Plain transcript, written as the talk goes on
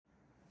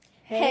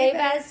Hey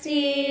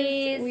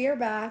besties! We are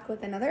back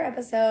with another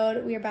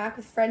episode. We are back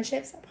with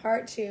Friendships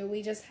Part 2.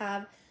 We just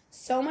have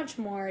so much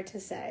more to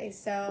say.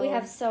 We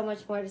have so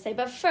much more to say.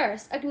 But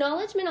first,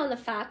 acknowledgement on the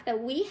fact that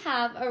we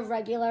have a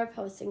regular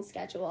posting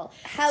schedule.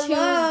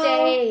 Hello!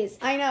 Tuesdays.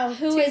 I know,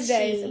 Tuesdays.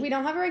 Tuesdays. We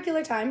don't have a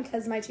regular time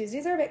because my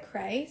Tuesdays are a bit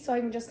cray, so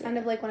I'm just kind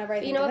of like whenever I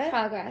think of it.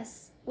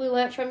 Progress. We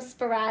went from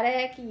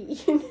sporadic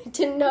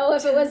to know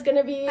if it was going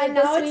to be and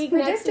this now week, it's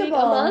next week, a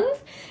predictable.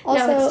 month.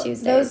 Also, now it's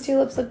Tuesdays. Those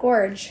tulips look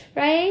gorge.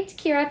 Right?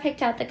 Kira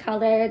picked out the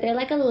color. They're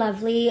like a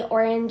lovely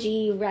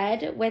orangey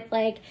red with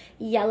like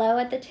yellow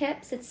at the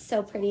tips. It's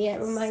so pretty.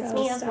 It reminds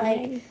me of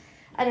like,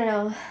 I don't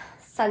know,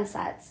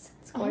 sunsets.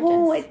 It's gorgeous.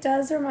 Oh, it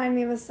does remind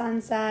me of a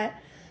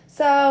sunset.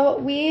 So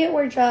we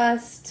were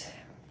just,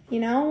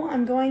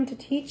 I'm going to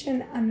teach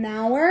in an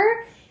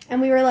hour. And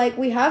we were like,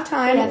 we have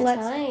time.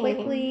 Let's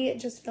quickly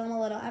just film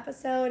a little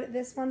episode.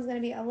 This one's going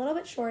to be a little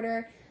bit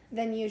shorter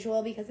than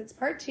usual because it's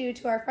part 2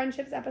 to our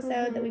friendships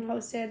episode that we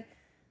posted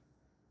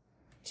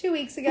 2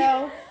 weeks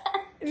ago.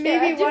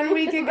 Maybe 1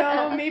 week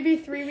ago. Maybe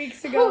 3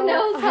 weeks ago. Who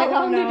knows how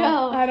long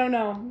ago? I don't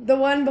know. The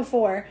one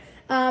before.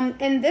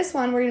 In this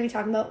one, we're going to be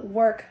talking about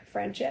work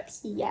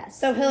friendships. Yes.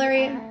 So,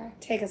 Hillary,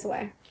 take us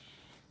away.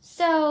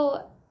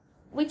 So,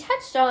 we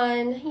touched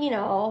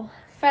on,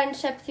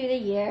 friendship through the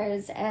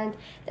years, and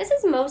this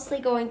is mostly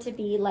going to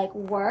be like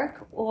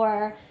work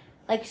or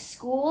like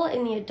school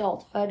in the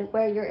adulthood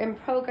where you're in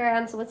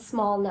programs with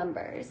small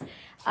numbers.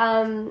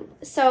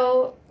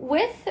 So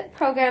with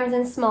programs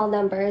in small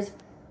numbers,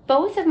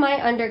 both of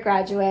my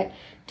undergraduate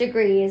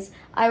degrees,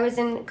 I was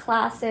in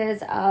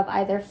classes of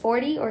either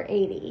 40 or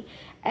 80.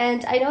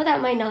 And I know that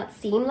might not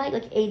seem like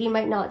 80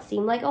 might not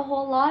seem like a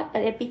whole lot,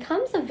 but it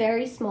becomes a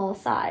very small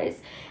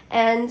size.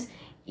 And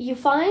you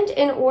find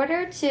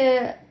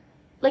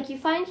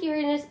you're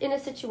in a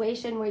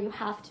situation where you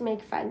have to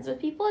make friends with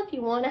people if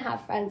you want to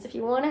have friends, if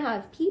you want to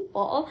have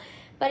people.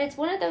 But it's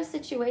one of those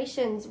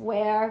situations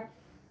where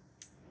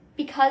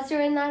because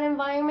you're in that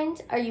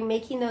environment, are you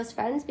making those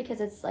friends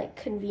because it's like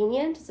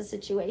convenient, it's a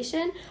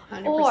situation?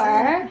 100%.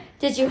 Or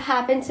did you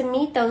happen to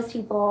meet those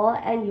people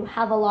and you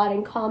have a lot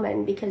in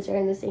common because you're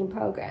in the same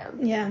program?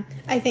 Yeah.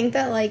 I think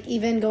that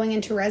even going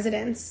into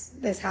residence,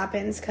 this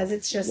happens because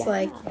it's just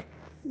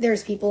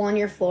there's people on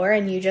your floor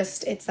and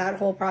it's that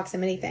whole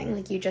proximity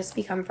thing. You just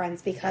become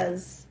friends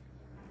because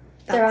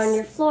they're on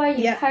your floor,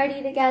 you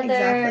party together.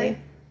 Exactly.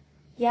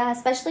 Yeah,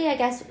 especially I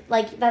guess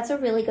that's a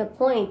really good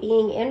point.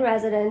 Being in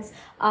residence,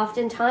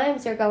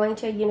 oftentimes you're going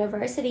to a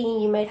university,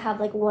 you might have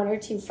 1 or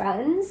 2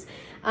 friends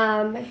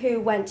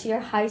who went to your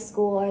high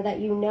school or that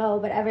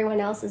but everyone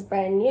else is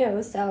brand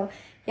new. So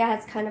yeah,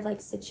 it's kind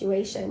of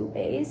situation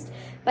based.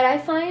 But I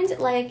find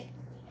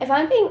if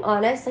I'm being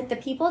honest, the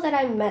people that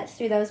I met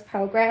through those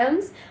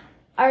programs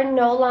are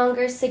no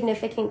longer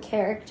significant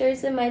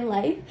characters in my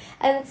life.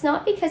 And it's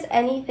not because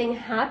anything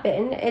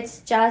happened. It's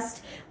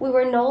just we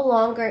were no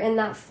longer in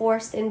that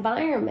forced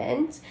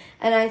environment.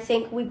 And I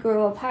think we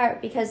grew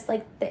apart because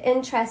the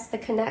interests, the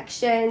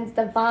connections,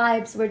 the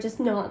vibes were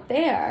just not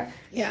there.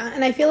 Yeah,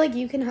 and I feel like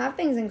you can have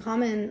things in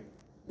common,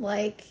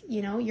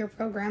 your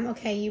program.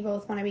 Okay, you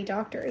both want to be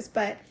doctors,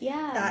 but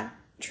that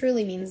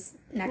truly means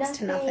next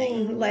to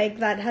nothing.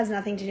 That has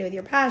nothing to do with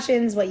your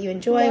passions, what you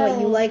enjoy,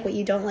 what you like, what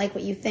you don't like,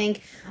 what you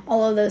think.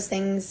 All of those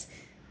things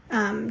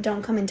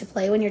don't come into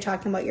play when you're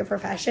talking about your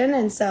profession,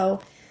 and so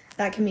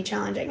that can be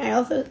challenging. I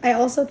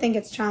also think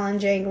it's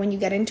challenging when you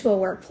get into a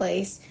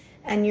workplace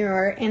and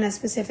you're in a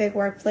specific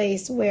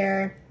workplace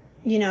where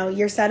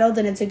you're settled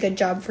and it's a good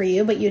job for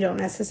you, but you don't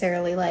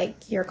necessarily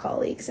like your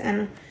colleagues.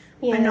 And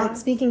I'm not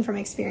speaking from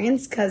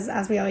experience because,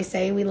 as we always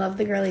say, we love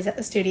the girlies at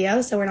the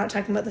studio, so we're not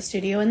talking about the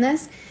studio in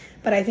this.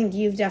 But I think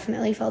you've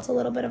definitely felt a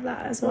little bit of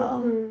that as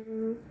well.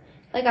 Mm-hmm.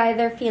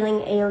 Either feeling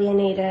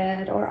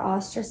alienated or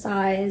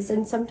ostracized,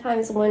 and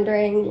sometimes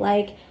wondering,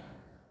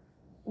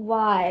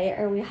 why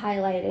are we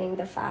highlighting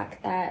the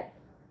fact that,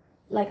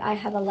 I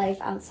have a life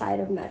outside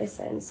of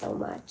medicine so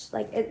much?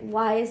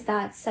 Why is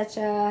that such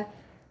a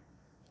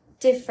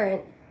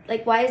different,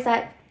 why is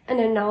that an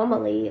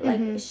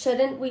anomaly?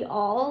 Shouldn't we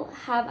all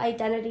have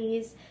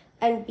identities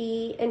and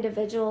be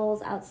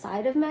individuals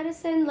outside of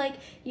medicine?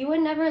 You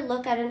would never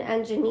look at an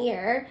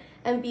engineer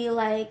and be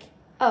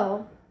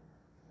oh,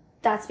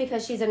 that's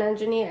because she's an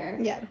engineer.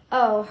 Yeah.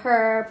 Oh,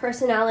 her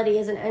personality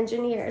is an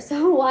engineer.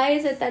 So why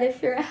is it that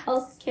if you're a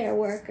healthcare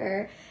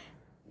worker,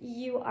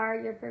 you are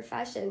your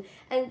profession?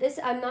 And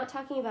I'm not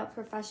talking about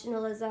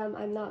professionalism.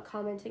 I'm not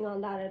commenting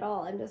on that at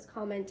all. I'm just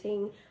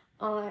commenting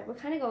on, we're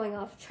kind of going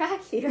off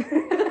track here.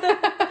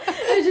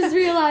 I just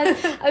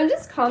realized I'm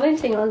just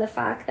commenting on the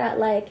fact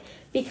that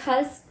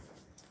because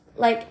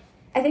I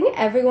think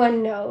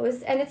everyone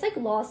knows, and it's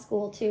law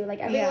school too,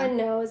 everyone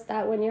knows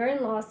that when you're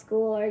in law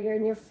school or you're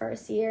in your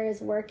first year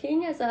is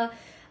working as a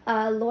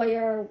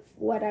lawyer,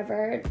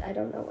 whatever, I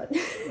don't know what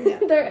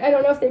I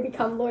don't know if they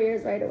become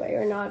lawyers right away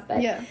or not,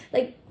 but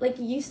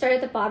you start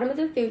at the bottom of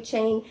the food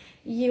chain.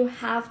 you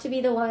have to be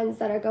the ones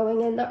that are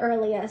going in the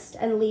earliest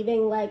and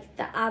leaving like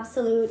the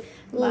absolute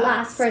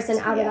last person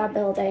out of that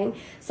building.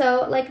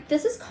 So like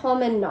this is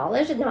common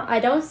knowledge, and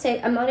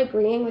I'm not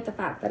agreeing with the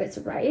fact that it's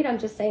right. I'm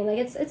just saying like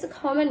it's a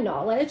common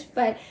knowledge,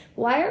 but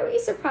why are we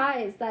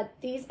surprised that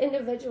these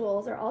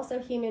individuals are also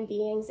human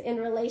beings in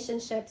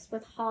relationships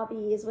with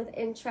hobbies, with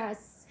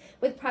interests,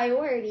 with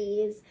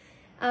priorities?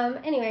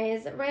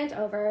 Anyways, rant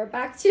over.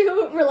 Back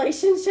to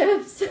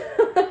relationships.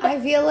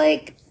 I feel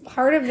like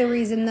part of the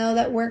reason, though,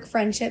 that work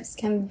friendships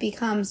can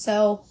become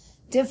so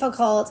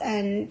difficult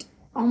and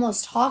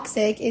almost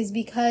toxic is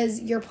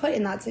because you're put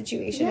in that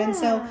situation. Yeah. And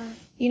so,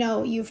 you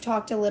know, you've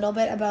talked a little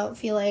bit about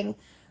feeling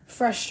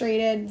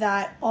frustrated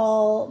that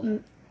all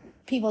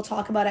people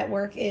talk about at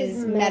work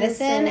is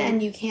medicine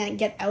and you can't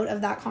get out of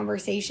that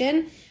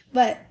conversation.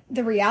 But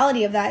the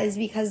reality of that is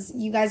because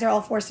you guys are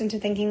all forced into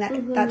thinking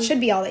that that should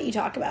be all that you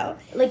talk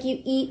about. Like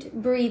you eat,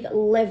 breathe,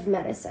 live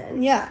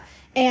medicine. Yeah.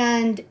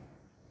 And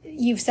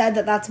you've said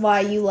that that's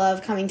why you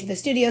love coming to the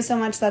studio so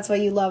much. That's why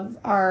you love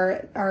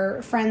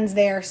our friends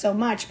there so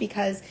much,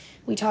 because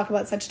we talk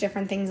about such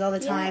different things all the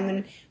time.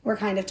 And we're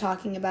kind of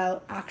talking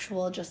about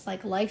actual just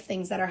like life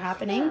things that are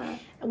happening. Yeah.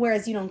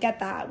 Whereas you don't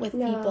get that with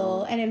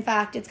people. And in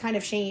fact, it's kind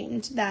of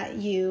shamed that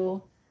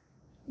you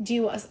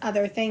do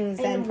other things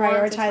and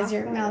prioritize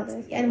your mouth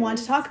and want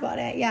to talk about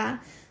it. Yeah.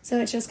 So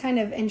it's just kind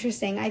of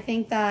interesting. I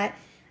think that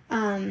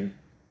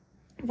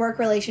work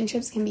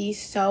relationships can be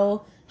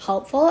so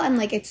helpful, and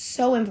like it's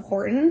so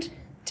important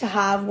to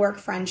have work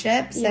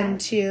friendships and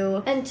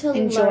to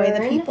enjoy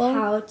the people.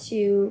 How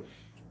to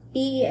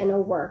be in a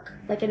work,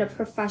 like in a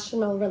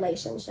professional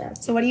relationship.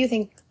 So what do you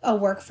think a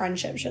work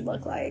friendship should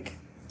look like?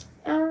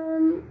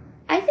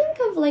 I think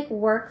of like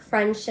work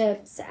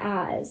friendships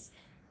as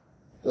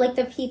like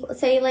the people,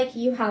 say like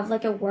you have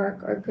like a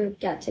work or group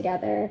get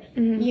together,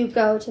 you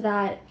go to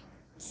that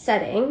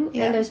setting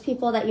and there's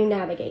people that you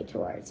navigate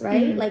towards,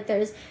 right? Like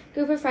there's a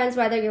group of friends,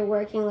 whether you're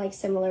working like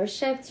similar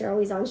shifts, you're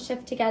always on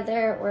shift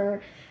together,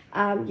 or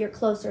you're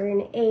closer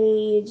in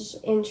age,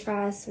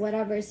 interests,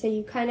 whatever. So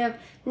you kind of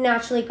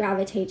naturally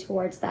gravitate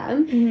towards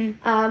them.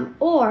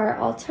 Or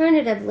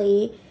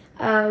alternatively,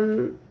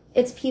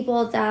 it's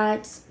people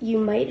that you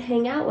might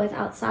hang out with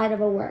outside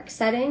of a work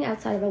setting,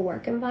 outside of a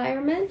work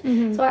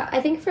environment. So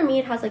I think for me,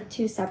 it has like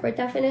two separate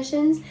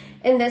definitions.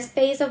 In this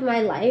phase of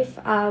my life,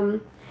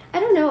 I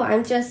don't know,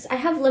 I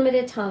have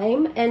limited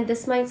time, and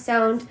this might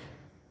sound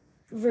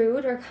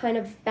rude or kind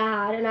of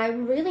bad, and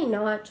I'm really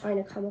not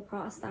trying to come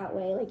across that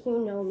way. Like, you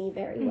know me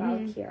very well,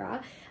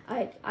 Kira.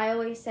 I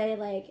always say,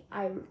 like,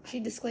 she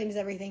disclaims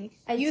everything.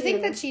 You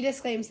think that she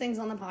disclaims things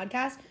on the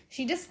podcast?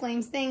 She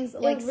disclaims things,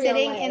 like,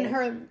 sitting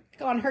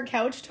on her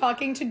couch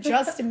talking to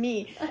just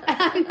me. And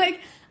I'm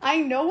like, I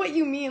know what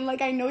you mean.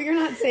 Like, I know you're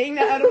not saying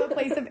that out of a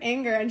place of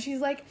anger. And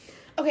she's like,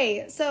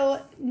 okay,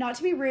 so not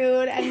to be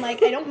rude, and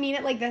like I don't mean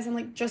it like this. I'm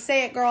like, just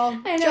say it, girl.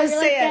 I know, just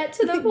say get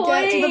to the point.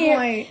 Get to the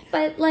point.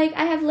 But like,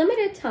 I have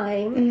limited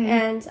time,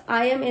 and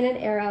I am in an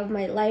era of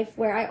my life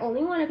where I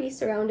only want to be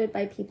surrounded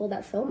by people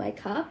that fill my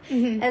cup,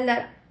 and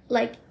that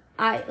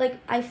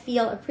I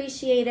feel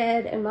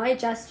appreciated in my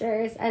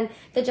gestures, and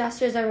the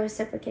gestures are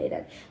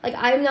reciprocated. Like,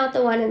 I'm not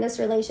the one in this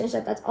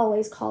relationship that's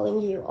always calling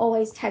you,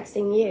 always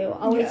texting you,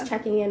 always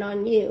checking in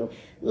on you.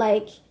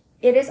 Like,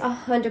 it is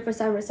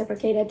 100%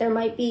 reciprocated. There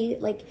might be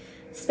like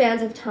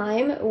spans of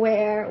time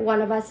where one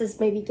of us is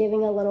maybe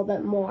giving a little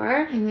bit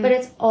more, but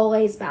it's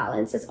always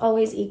balanced. It's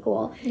always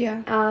equal.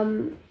 Yeah.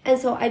 And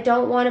so I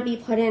don't want to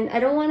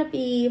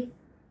be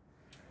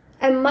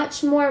I'm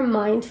much more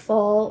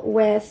mindful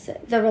with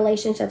the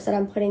relationships that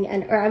I'm putting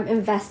in, or I'm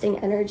investing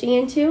energy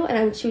into, and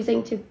I'm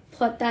choosing to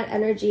put that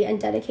energy and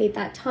dedicate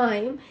that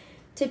time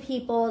to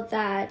people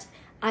that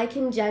I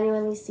can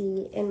genuinely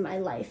see in my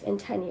life in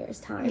 10 years'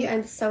 time. Yeah.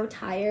 I'm so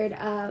tired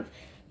of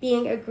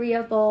being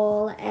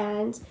agreeable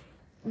and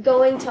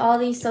going to all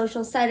these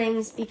social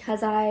settings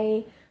because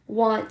I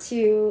want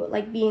to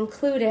like be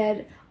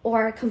included,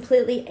 or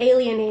completely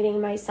alienating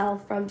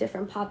myself from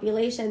different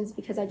populations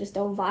because I just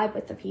don't vibe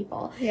with the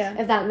people. Yeah.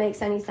 If that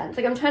makes any sense.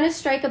 Like, I'm trying to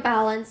strike a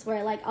balance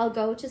where, like, I'll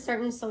go to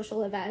certain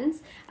social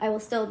events. I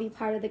will still be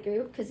part of the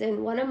group, because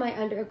in one of my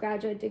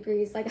undergraduate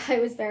degrees, like, I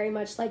was very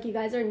much like, you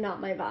guys are not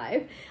my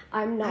vibe.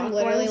 I'm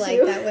literally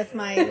like that with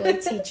my,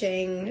 like,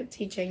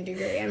 teaching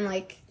degree. I'm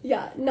like,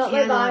 yeah, not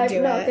my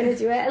vibe, not gonna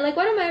do it. And, like,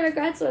 one of my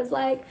regrets was,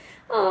 like,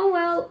 oh,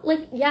 well,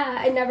 like, yeah,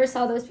 I never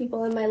saw those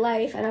people in my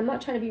life, and I'm not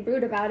trying to be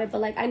rude about it,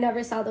 but, like, I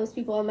never saw those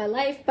people in my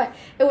life, but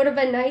it would have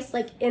been nice,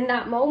 like, in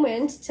that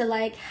moment to,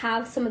 like,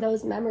 have some of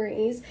those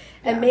memories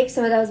and make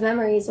some of those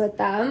memories with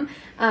them.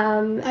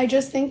 I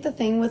just think the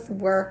thing with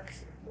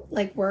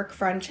work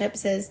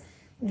friendships is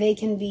they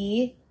can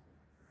be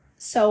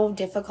so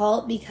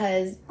difficult,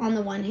 because on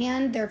the one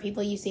hand, there are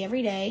people you see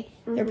every day,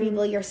 there are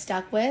people you're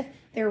stuck with,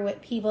 they're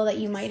with people that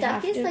you might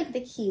have to... Stuck is, like,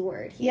 the key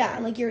word here. Yeah,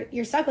 like,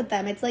 you're stuck with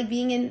them. It's like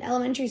being in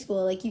elementary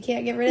school. Like, you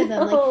can't get rid of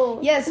them. Like,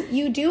 yes,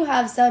 you do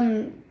have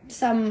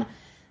some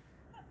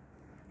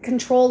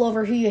control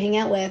over who you hang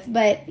out with,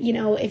 but, you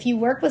know, if you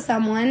work with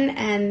someone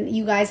and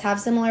you guys have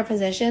similar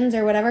positions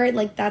or whatever,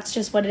 like, that's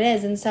just what it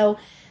is. And so,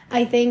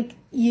 I think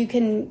you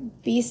can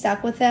be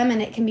stuck with them,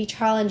 and it can be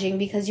challenging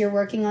because you're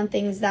working on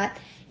things that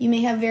you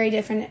may have very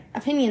different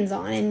opinions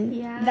on,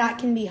 and that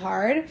can be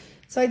hard.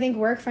 So I think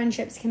work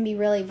friendships can be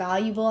really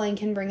valuable and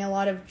can bring a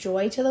lot of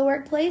joy to the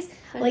workplace.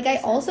 100%. Like, I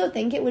also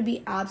think it would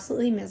be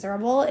absolutely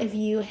miserable if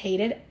you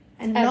hated,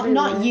 and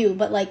not you,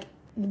 but like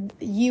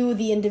you,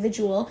 the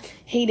individual,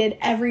 hated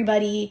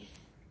everybody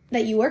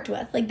that you worked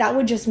with. Like, that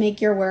would just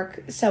make your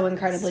work so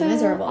incredibly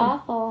miserable.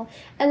 Awful.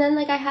 And then,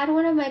 like, I had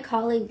one of my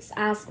colleagues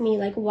ask me,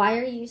 like, why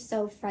are you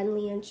so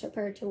friendly and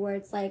chipper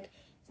towards, like,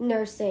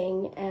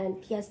 nursing and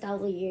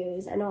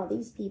PSWs and all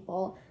these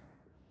people?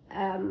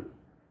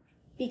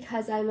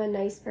 Because I'm a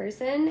nice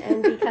person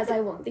and because I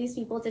want these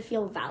people to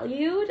feel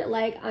valued.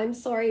 Like, I'm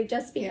sorry,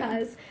 just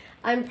because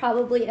I'm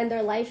probably in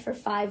their life for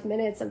 5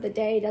 minutes of the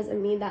day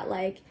doesn't mean that,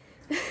 like,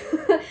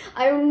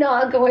 I'm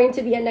not going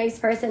to be a nice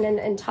person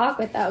and talk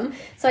with them.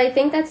 So I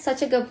think that's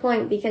such a good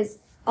point, because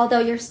although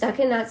you're stuck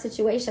in that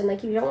situation,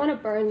 like, you don't want to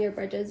burn your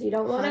bridges. You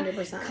don't want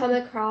 100%. To come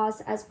across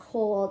as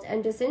cold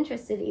and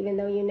disinterested, even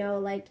though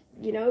like,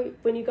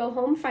 when you go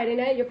home Friday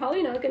night, you're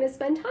probably not going to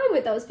spend time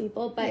with those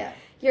people, but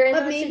you're in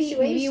that situation.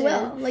 Maybe you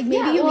will. Like,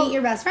 maybe you meet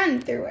your best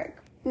friend through work.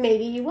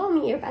 Maybe you will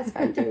meet your best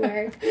friend through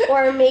work.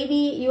 Or maybe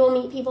you will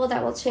meet people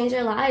that will change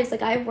your lives.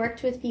 Like, I've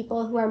worked with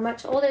people who are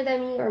much older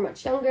than me or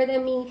much younger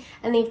than me,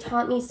 and they've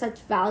taught me such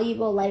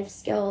valuable life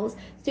skills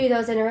through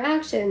those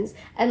interactions.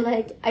 And,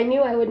 like, I knew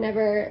I would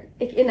never,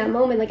 in that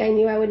moment, like, I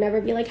knew I would never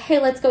be like, hey,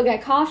 let's go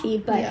get coffee.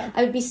 But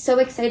I would be so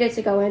excited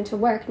to go into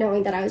work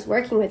knowing that I was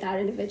working with that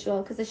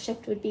individual, because the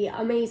shift would be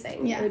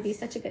amazing. It would be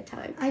such a good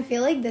time. I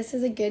feel like this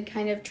is a good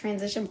kind of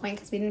transition point,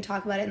 because we didn't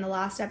talk about it in the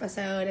last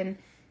episode, and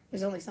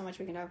there's only so much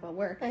we can talk about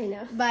work. I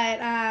know. But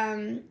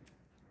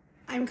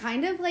I'm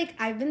kind of like,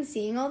 I've been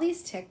seeing all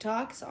these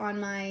TikToks on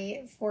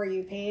my For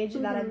You page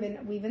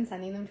that we've been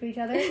sending them to each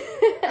other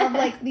of,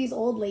 like, these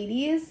old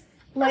ladies,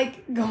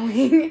 like,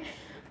 going,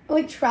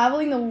 like,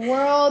 traveling the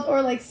world,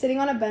 or, like, sitting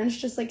on a bench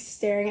just, like,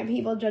 staring at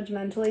people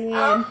judgmentally.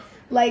 And,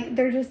 like,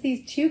 they're just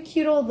these two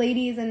cute old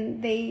ladies,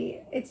 and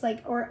it's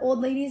like, or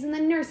old ladies in the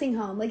nursing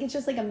home. Like, it's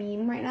just, like, a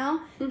meme right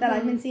now that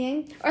I've been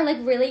seeing. Or, like,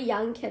 really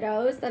young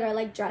kiddos that are,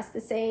 like, dressed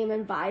the same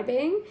and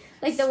vibing.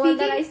 Like, the one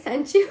that I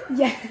sent you.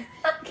 Yeah.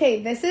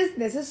 Okay, this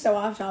is so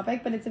off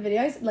topic, but it's a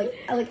video,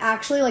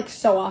 actually, like,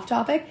 so off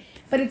topic.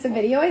 But it's a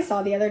video I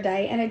saw the other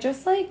day, and it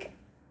just, like,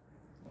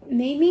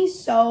 made me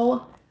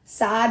so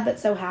sad but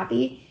so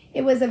happy.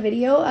 It was a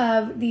video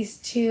of these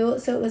two,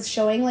 so it was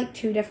showing, like,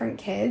 two different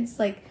kids,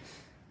 like,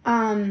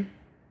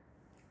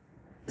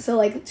 so,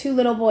 like, two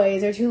little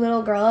boys or two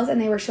little girls, and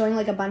they were showing,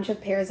 like, a bunch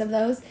of pairs of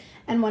those,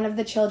 and one of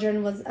the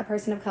children was a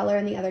person of color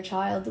and the other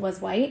child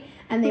was white,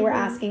 and they were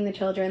asking the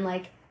children,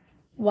 like,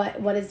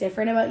 what is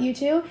different about you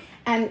two?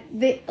 And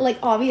they, like,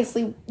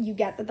 obviously you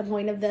get that the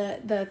point of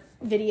the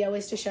video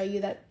is to show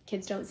you that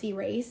kids don't see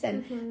race,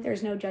 and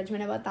there's no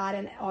judgment about that,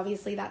 and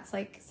obviously that's,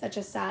 like, such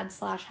a sad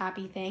 /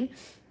 happy thing.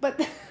 But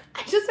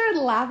I just started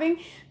laughing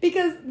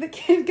because the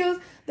kid goes,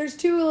 there's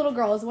two little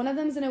girls, one of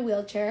them's in a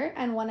wheelchair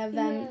and one of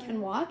them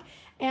can walk,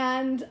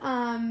 and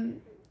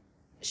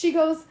she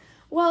goes,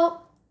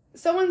 well,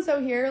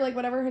 so-and-so here, like,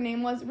 whatever her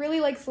name was, really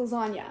likes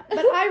lasagna,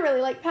 but I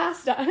really like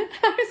pasta. I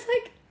was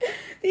like,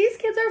 these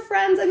kids are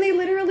friends, and they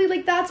literally,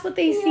 like, that's what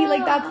they see,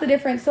 like, that's the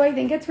difference. So I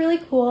think it's really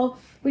cool.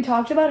 We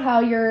talked about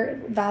how your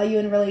value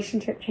in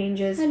relationship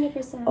changes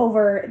 100%.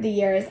 Over the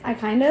years. I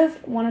kind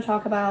of want to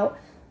talk about,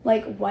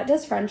 like, what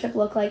does friendship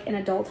look like in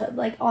adulthood?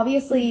 Like,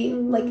 obviously,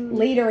 like,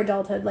 later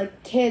adulthood,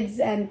 like, kids,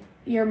 and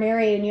you're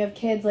married and you have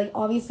kids, like,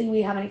 obviously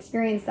we haven't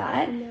experienced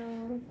that.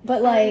 No.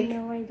 But, like, I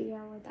have no idea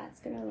what that's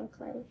gonna look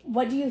like.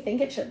 What do you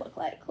think it should look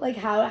like? Like,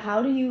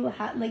 how do you,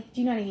 like,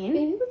 do you know what I mean?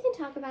 Maybe we can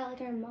talk about,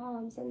 like, our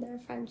moms and their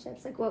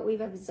friendships, like, what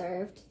we've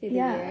observed through the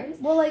years.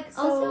 Well, like,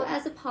 so... Also,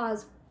 as a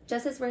pause,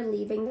 just as we're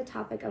leaving the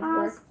topic of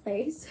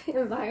workplace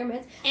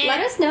environments, let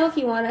us know if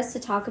you want us to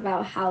talk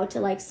about how to,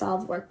 like,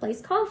 solve workplace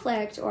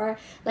conflict, or,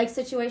 like,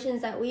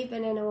 situations that we've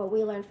been in and what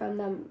we learned from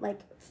them, like,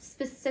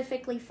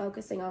 specifically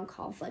focusing on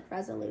conflict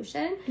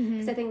resolution,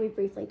 because I think we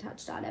briefly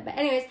touched on it. But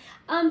anyways,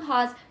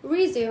 pause,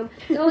 resume,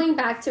 going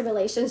back to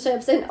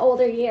relationships in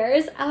older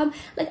years.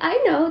 Like,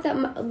 I know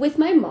that with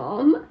my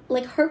mom,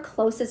 like, her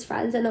closest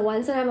friends, and the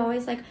ones that I'm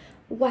always like,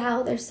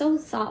 wow, they're so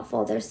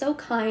thoughtful, they're so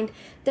kind,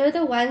 they're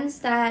the ones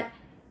that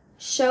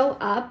show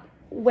up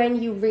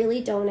when you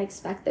really don't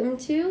expect them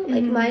to.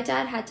 Like, my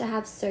dad had to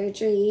have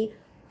surgery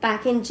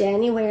back in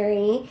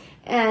January,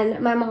 and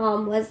my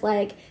mom was,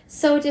 like,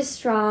 so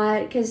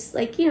distraught because,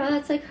 like, you know,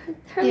 that's, like,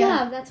 her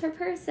love, that's her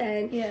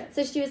person.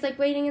 So she was, like,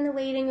 waiting in the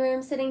waiting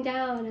room, sitting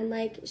down, and,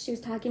 like, she was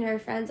talking to her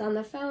friends on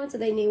the phone, so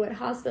they knew what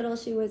hospital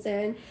she was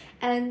in,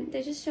 and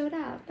they just showed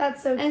up.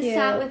 That's so and cute.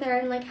 sat with her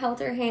and, like, held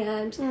her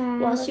hand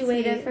while she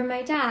waited for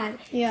my dad.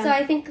 So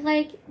I think,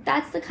 like,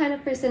 that's the kind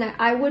of person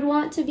I would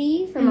want to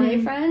be for my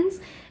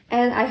friends,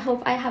 and I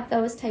hope I have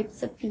those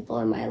types of people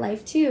in my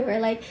life too. Or,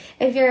 like,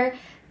 if you're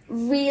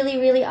really,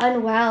 really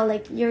unwell,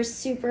 like, you're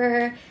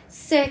super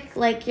sick,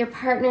 like, your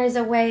partner's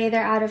away,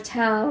 they're out of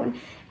town,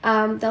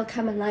 they'll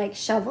come and like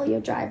shovel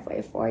your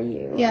driveway for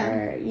you,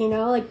 or you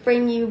know, like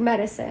bring you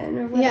medicine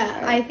or whatever.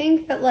 Yeah, I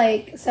think that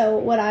like, so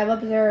what I've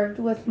observed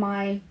with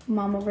my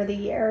mom over the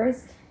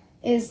years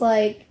is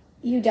like,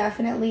 you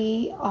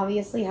definitely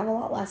obviously have a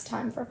lot less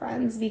time for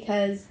friends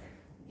because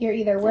you're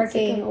either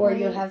working or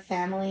you have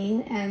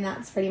family, and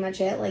that's pretty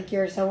much it. Like,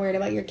 you're so worried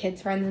about your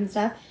kids' friends and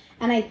stuff.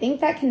 And I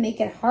think that can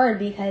make it hard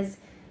because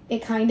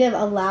it kind of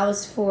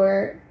allows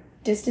for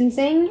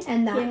distancing,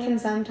 and that can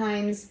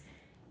sometimes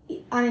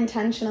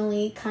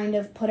unintentionally kind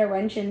of put a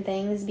wrench in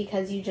things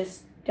because you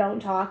just don't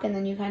talk, and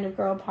then you kind of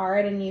grow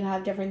apart and you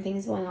have different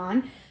things going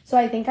on. So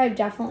I think I've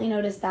definitely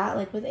noticed that,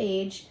 like, with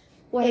age.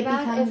 What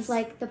about if,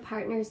 like, the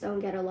partners don't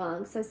get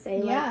along? So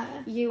say, like,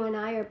 you and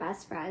I are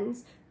best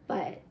friends,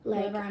 but,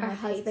 like, our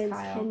husbands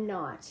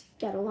cannot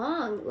get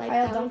along. Like,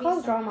 Kyle, don't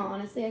cause drama.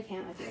 Honestly, I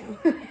can't with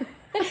you.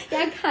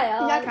 Yeah,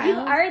 Kyle. You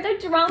are the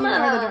drama. You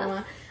are the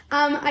drama.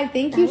 I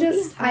think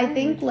I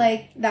think,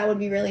 like, that would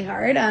be really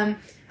hard. I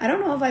don't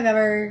know if I've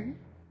ever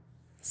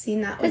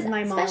seen that with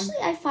my mom.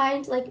 Especially, I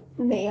find, like,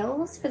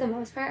 males, for the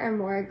most part, are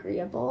more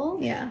agreeable.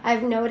 Yeah.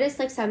 I've noticed,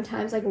 like,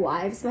 sometimes, like,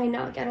 wives might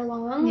not get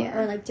along.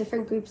 Or, like,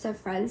 different groups of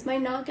friends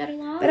might not get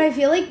along. But I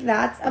feel like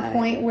that's a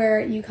point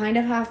where you kind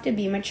of have to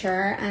be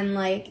mature and,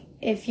 like,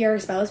 if your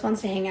spouse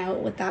wants to hang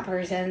out with that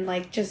person,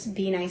 like, just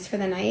be nice for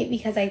the night,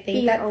 because I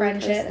think that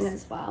friendships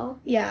as well.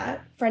 Yeah,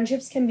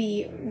 friendships can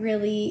be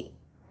really,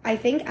 I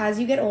think, as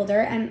you get older,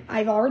 and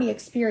I've already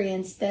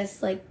experienced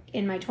this, like,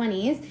 in my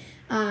 20s,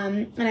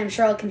 and I'm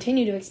sure I'll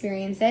continue to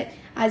experience it.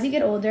 As you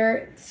get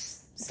older,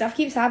 stuff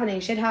keeps happening.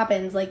 Shit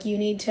happens. Like, you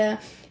need to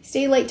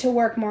stay late to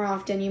work more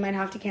often. You might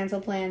have to cancel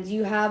plans.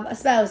 You have a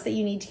spouse that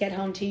you need to get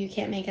home to. You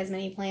can't make as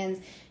many plans.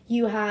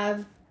 You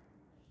have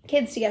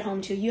kids to get home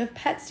to. You have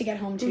pets to get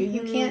home to.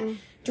 You can't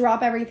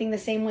drop everything the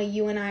same way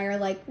you and I are,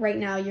 like, right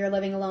now. You're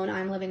living alone.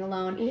 I'm living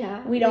alone.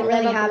 Yeah. We don't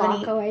really have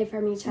any away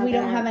from each other. We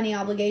don't have any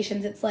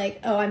obligations. It's like,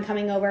 oh, I'm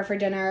coming over for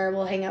dinner.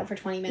 We'll hang out for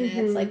 20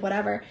 minutes, like,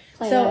 whatever.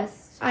 Playlist. So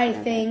I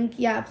think,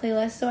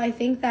 playlist. So I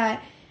think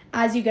that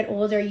as you get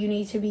older, you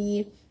need to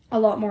be a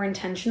lot more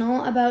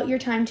intentional about your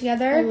time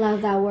together. I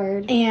love that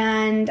word.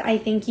 And I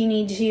think you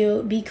need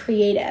to be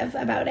creative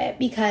about it,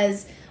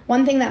 because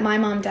one thing that my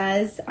mom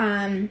does,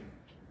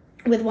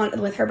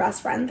 with her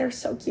best friend, they're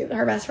so cute.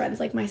 Her best friend's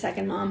like my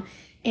second mom,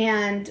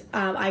 and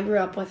I grew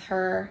up with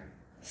her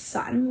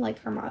son, like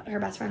her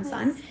best friend's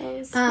son.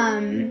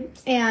 So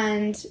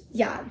and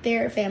yeah,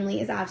 their family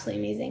is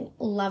absolutely amazing.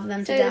 Love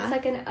them to death. So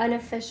it's like an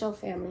unofficial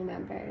family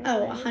member.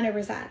 Oh,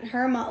 100%.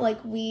 Her mom, like,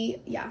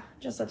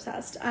 just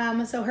obsessed.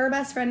 So her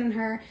best friend and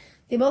her,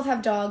 they both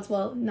have dogs.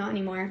 Well, not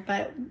anymore,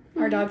 but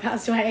our dog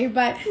passed away.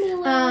 But we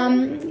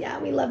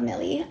love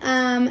Millie.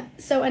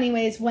 So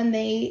anyways, when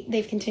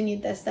they've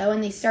continued this though,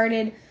 and they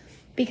started,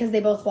 because they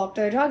both walk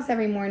their dogs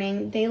every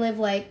morning, they live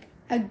like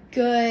a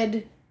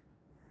good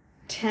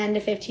 10 to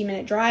 15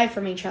 minute drive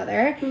from each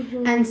other.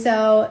 And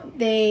so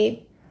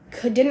they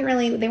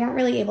weren't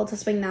really able to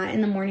swing that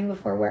in the morning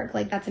before work.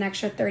 Like, that's an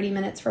extra 30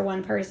 minutes for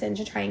one person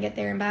to try and get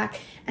there and back.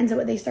 And so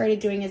what they started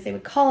doing is they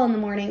would call in the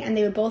morning, and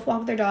they would both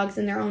walk their dogs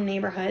in their own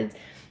neighborhoods,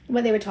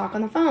 but they would talk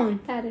on the phone.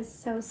 That is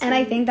so sweet. And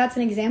I think that's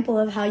an example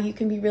of how you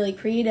can be really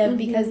creative,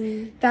 because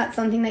that's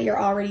something that you're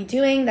already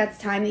doing. That's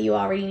time that you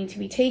already need to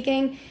be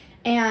taking.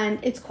 And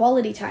it's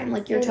quality time.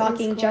 Like, you're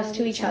talking just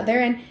to each other.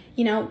 And,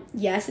 you know,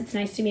 yes, it's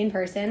nice to be in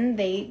person.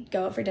 They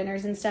go out for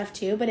dinners and stuff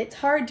too, but it's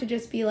hard to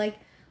just be like,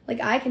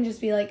 I can just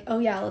be like, oh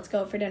yeah, let's go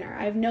out for dinner.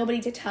 I have nobody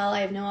to tell.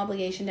 I have no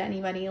obligation to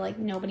anybody. Like,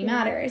 nobody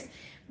matters.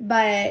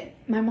 But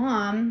my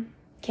mom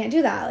can't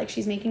do that. Like,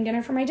 she's making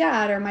dinner for my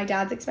dad, or my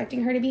dad's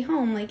expecting her to be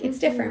home. Like, it's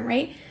different,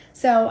 right?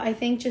 So I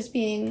think just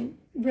being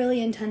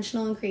really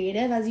intentional and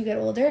creative as you get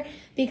older,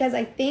 because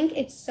I think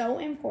it's so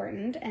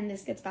important, and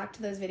this gets back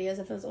to those videos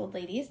of those old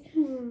ladies.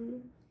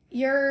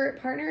 Your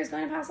partner is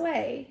going to pass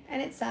away,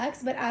 and it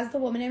sucks, but as the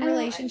woman in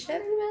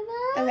relationship,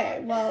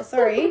 okay, well,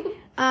 sorry.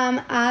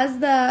 As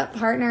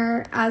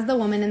the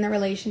woman in the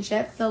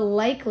relationship, the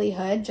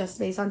likelihood, just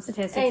based on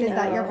statistics, is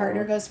that your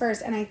partner goes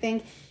first. And I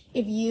think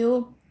if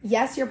your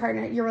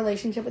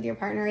relationship with your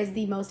partner is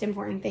the most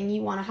important thing.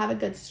 You want to have a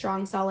good,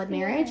 strong, solid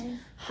marriage,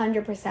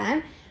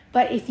 100%.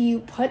 But if you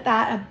put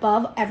that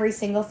above every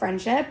single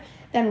friendship,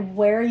 then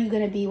where are you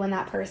going to be when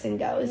that person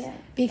goes?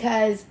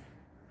 Because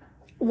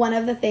one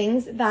of the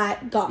things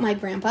that got my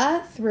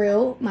grandpa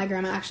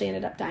actually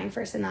ended up dying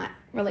first in that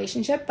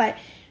relationship, but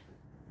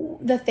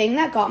the thing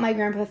that got my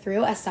grandpa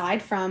through,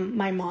 aside from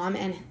my mom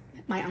and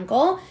my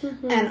uncle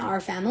and our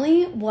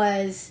family,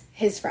 was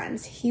his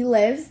friends. He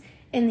lives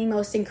in the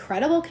most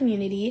incredible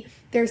community.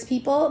 There's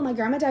people, my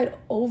grandma died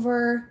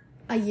over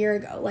a year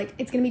ago. Like,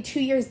 it's going to be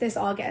 2 years this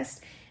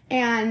August.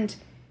 And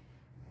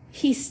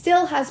he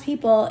still has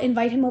people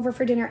invite him over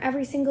for dinner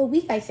every single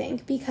week, I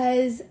think,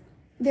 because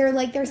they're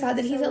sad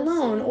that he's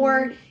alone.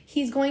 Or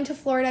he's going to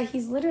Florida.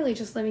 He's literally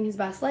just living his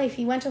best life.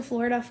 He went to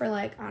Florida for,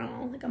 like, I don't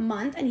know, like a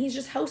month, and he's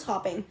just house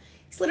hopping.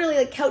 He's literally,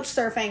 like, couch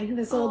surfing,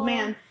 this old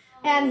man.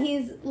 And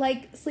he's,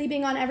 like,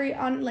 sleeping on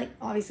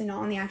obviously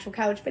not on the actual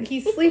couch, but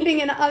he's sleeping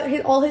in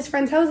all his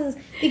friends' houses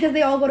because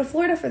they all go to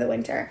Florida for the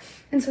winter.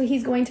 And so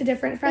he's going to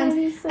different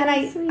friends. So and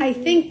I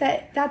think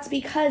that's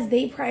because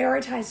they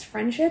prioritize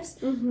friendships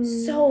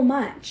so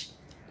much.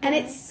 And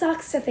it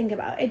sucks to think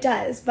about. It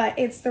does. But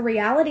it's the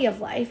reality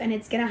of life, and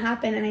it's going to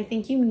happen. And I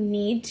think you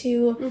need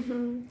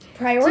to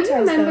prioritize those. Do you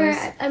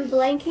remember, I'm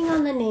blanking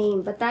on the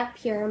name, but that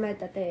pyramid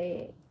that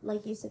they,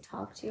 like, used to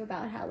talk to you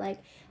about how,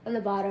 like, on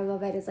the bottom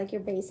of it is, like,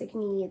 your basic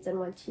needs, and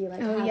once you, like,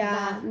 have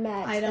that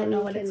met. I don't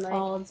know what it's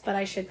called, but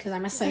I should because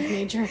I'm a psych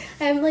major.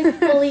 I'm, like,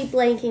 fully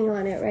blanking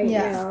on it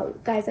now.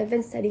 Guys, I've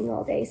been studying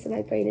all day, so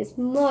my brain is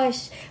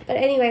mush. But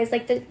anyways,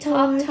 like, the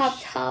top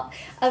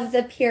of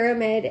the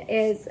pyramid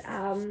is,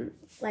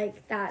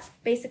 like, that,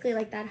 basically,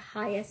 like, that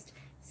highest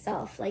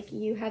self. Like,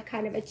 you have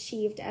kind of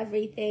achieved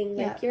everything.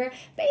 Like, you're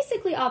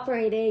basically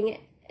operating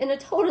in a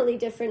totally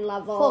different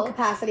level.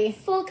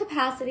 Full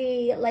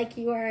capacity. Like,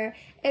 you're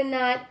in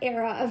that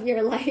era of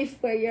your life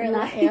where you're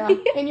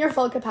in your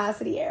full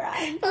capacity era.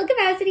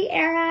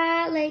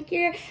 Like,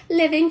 you're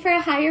living for a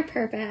higher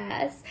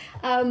purpose.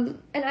 And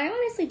I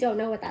honestly don't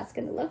know what that's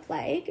going to look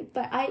like,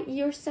 but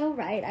you're so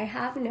right. I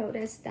have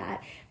noticed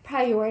that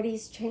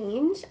priorities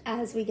change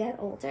as we get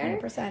older.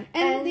 100%.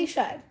 And they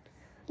should.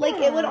 Like,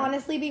 it would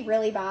honestly be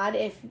really bad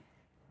if,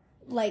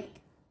 like,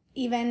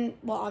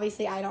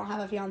 obviously I don't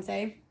have a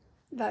fiance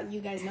that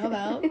you guys know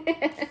about.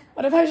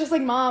 What if I was just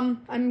like,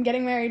 Mom, I'm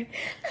getting married?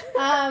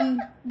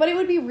 But it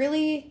would be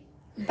really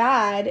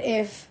bad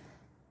if,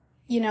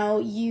 you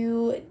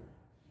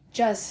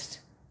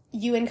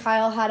and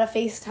Kyle had a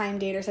FaceTime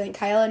date or something.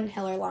 Kyle and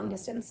Hill are long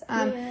distance.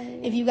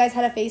 If you guys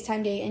had a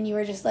FaceTime date and you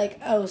were just like,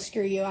 oh,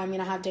 screw you, I'm going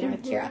to have dinner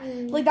with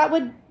Kira. Like, that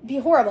would be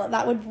horrible.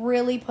 That would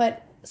really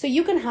so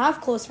you can have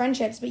close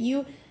friendships, but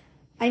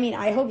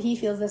I hope he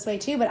feels this way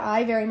too, but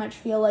I very much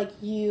feel like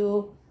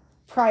you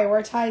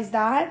prioritize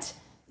that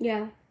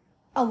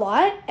a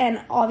lot,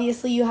 and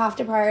obviously you have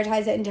to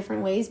prioritize it in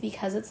different ways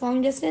because it's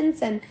long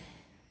distance, and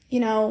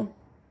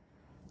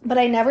but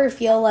I never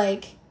feel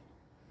like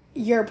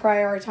you're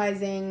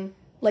prioritizing,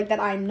 like, that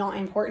I'm not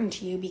important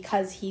to you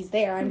because he's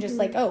there. I'm just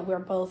like, oh, we're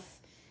both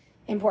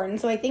important.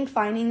 So I think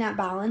finding that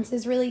balance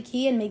is really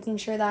key, and making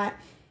sure that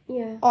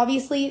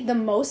obviously the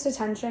most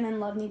attention and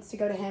love needs to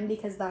go to him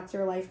because that's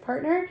your life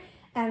partner,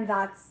 and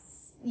that's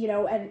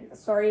and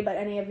sorry, but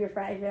if any of your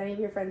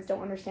friends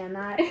don't understand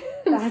that,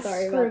 that's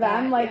screw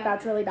them. Like,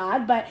 that's really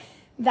bad. But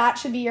that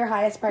should be your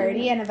highest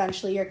priority, and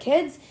eventually your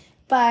kids.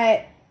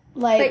 But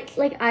like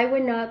I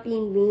would not be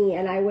me,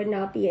 and I would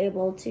not be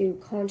able to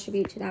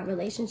contribute to that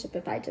relationship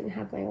if I didn't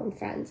have my own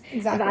friends.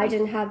 Exactly. If I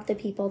didn't have the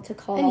people to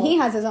call. And he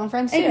has his own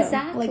friends too.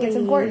 Exactly. Like, it's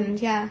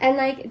important. Yeah. And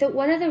like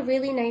one of the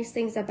really nice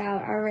things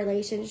about our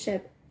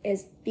relationship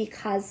is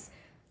because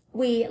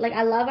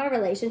I love our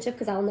relationship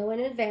because I'll know in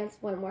advance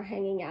when we're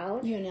hanging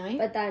out. You and I?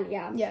 But then,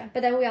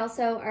 But then we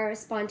also are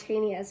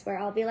spontaneous, where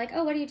I'll be like,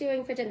 oh, what are you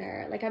doing for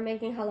dinner? Like, I'm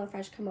making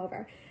HelloFresh, come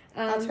over.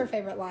 That's her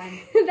favorite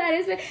line. That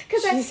is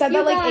because she said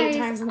that like 8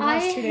 times in the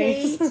last 2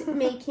 days. I hate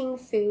making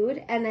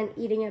food and then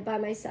eating it by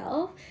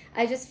myself.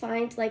 I just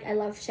find, like, I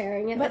love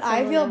sharing it. But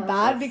I feel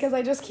bad because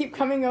I just keep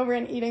coming over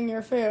and eating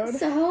your food.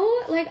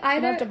 So, like,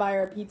 I'd have to buy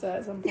her a pizza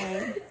at some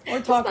point or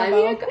Taco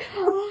Bell.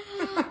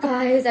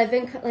 Guys, I've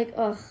been like,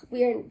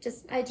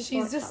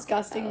 She's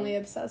disgustingly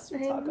obsessed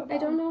with Taco Bell. I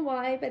don't know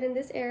why, but in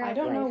this era, I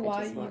don't know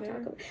why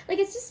either. Like,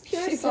 it's just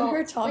pure She's salt.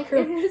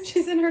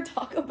 She's in her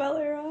Taco Bell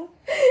era.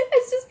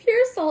 It's just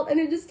pure salt, and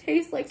it just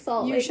tastes like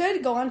salt. You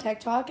should go on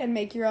TikTok and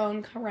make your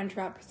own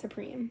Crunchwrap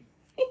Supreme.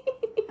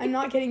 I'm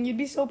not kidding. You'd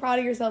be so proud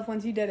of yourself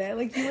once you did it.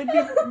 Like, you would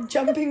be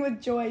jumping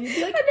with joy. You'd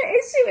be like, but the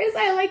issue is,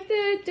 I like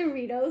the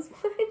Doritos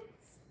ones.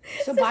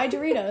 So buy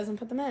Doritos and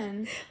put them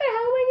in. But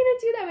how am I gonna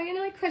do that? Am I gonna,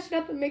 like, crush it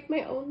up and make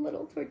my own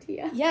little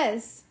tortilla?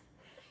 Yes.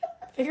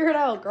 Figure it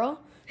out, girl.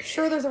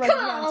 Sure, there's a recipe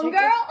on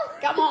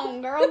TikTok. Come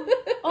on, girl.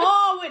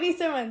 Oh, Whitney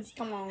Simmons.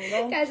 Come on,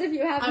 girl. Guys, if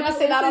you have I'm going to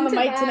say that on the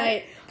mic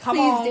tonight. Come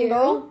on,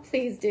 girl.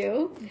 Please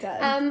do.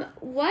 Done.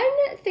 One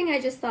thing I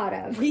just thought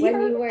of we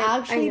were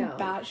actually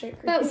batshit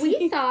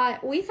crazy.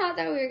 But we thought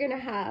that we were going to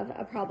have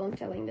a problem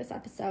filling this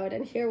episode,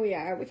 and here we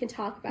are. We can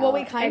talk about Well,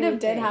 we kind of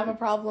did have a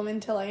problem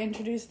until I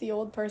introduced the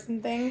old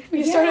person thing.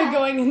 We started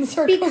going in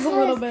circles a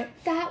little bit.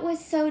 That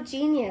was so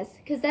genius,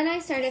 because then I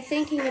started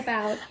thinking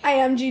about... I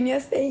am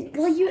genius, thanks.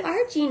 Well, you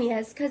are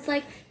genius, because,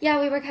 like,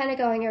 we were kind of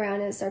going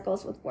around in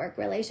circles with work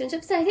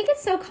relationships. And I think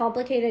it's so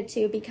complicated,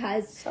 too,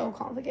 because... So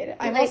complicated.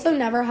 I've also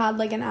never had,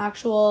 like, an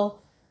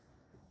actual,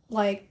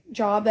 like,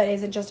 job that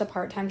isn't just a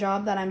part-time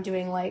job that I'm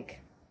doing, like,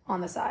 on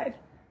the side.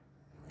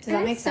 Does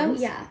that make sense?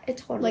 Yeah, it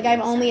totally Like,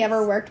 I've only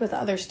ever worked with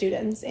other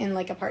students in,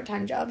 like, a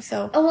part-time job,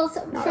 so... Oh, well,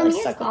 so for me,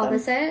 it's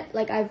opposite.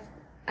 Like, I've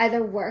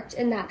either worked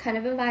in that kind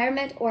of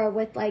environment or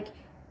with, like,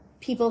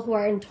 people who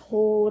are in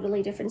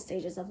totally different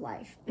stages of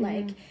life. Mm-hmm.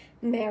 Like,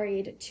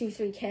 married,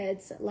 2-3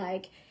 kids,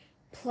 like...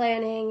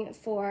 planning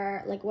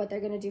for, like, what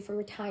they're gonna do for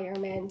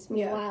retirement.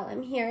 Meanwhile,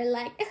 I'm here,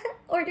 like,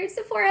 ordered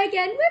Sephora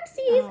again.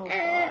 Whoopsies. Oh,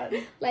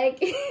 God.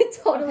 Like,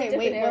 totally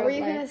different. Wait, what were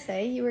you gonna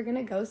say? You were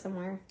gonna go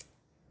somewhere.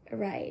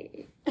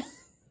 Right.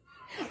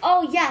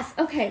 Oh, yes.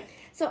 Okay.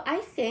 So I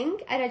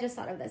think, and I just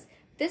thought of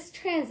this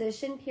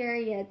transition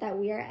period that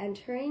we are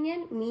entering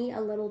in, me a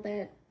little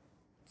bit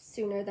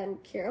sooner than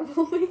Kira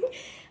will be,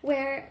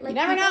 where like you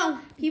never know.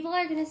 People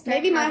are going to start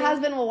Maybe my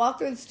husband will walk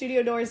through the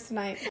studio doors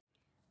tonight.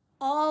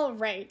 All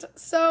right.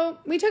 So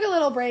we took a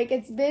little break.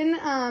 It's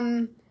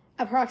been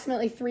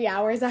approximately 3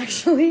 hours,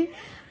 actually.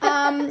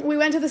 We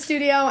went to the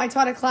studio. I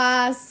taught a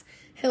class.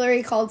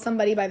 Hillary called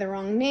somebody by the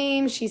wrong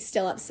name. She's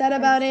still upset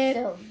about it.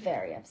 Still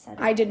very upset.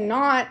 I did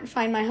not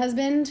find my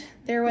husband.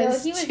 There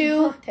was he was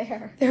not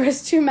there. There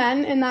was 2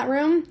 men in that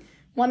room.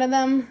 One of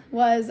them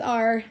was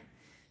our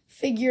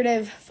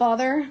figurative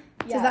father.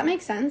 Yeah. Does that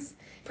make sense?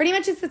 Pretty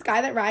much it's this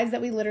guy that rides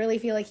that we literally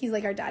feel like he's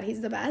like our dad.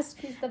 He's the best.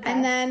 He's the best.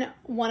 And then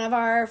one of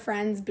our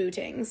friends'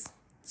 bootings.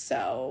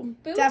 So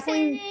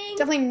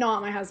definitely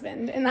not my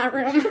husband in that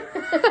room.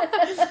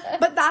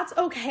 But that's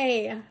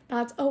okay.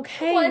 That's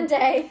okay. One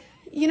day.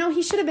 You know,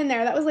 he should have been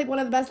there. That was, like, one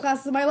of the best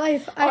classes of my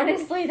life.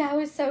 Honestly, that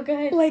was so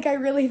good. Like, I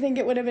really think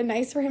it would have been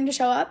nice for him to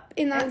show up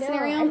in that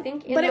scenario.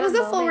 But it was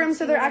a full room,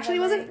 so there actually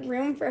wasn't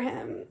room for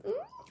him.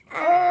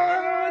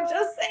 Oh,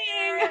 just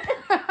saying.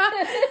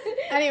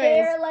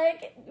 Anyways.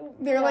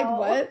 They're like,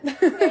 what? They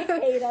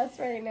hate us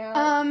right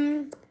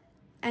now.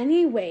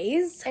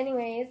 Anyways,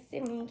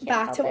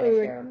 back to what we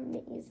were.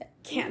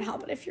 Can't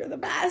help it if you're the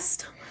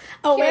best.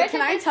 Oh, wait,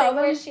 can I tell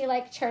them? Where she,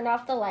 like, turned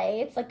off the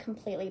lights, like,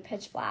 completely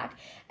pitch black.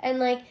 And,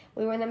 like,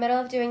 we were in the middle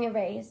of doing a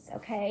race,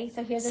 okay?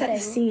 So here's the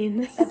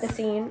thing. Set the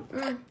scene.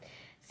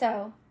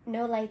 So,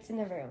 no lights in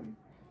the room.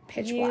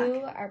 Pitch black.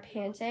 You are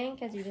panting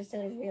because you just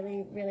did a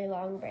really, really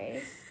long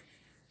race.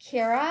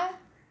 Kira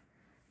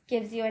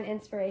gives you an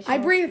inspiration. I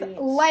breathe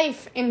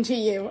life into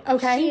you,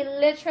 okay? She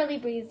literally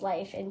breathes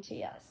life into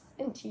us.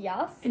 Into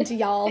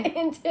y'all.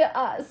 Into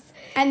us.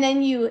 And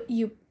then you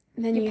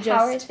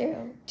power just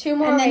through 2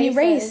 more and then races. You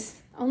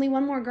race. Only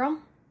 1 more, girl.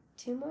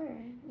 2 more.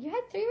 You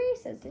had 3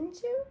 races,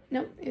 didn't you?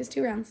 No, it was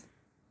 2 rounds.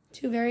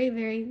 2 very,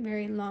 very,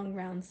 very long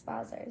rounds.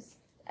 Wowzers.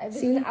 I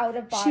was out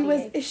of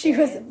body. She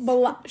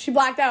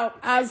blacked out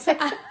as one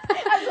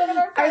of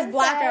our friends. I was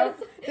blackout.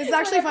 This is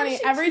actually funny.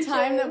 Every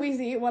time that we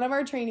see one of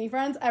our trainee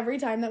friends, every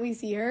time that we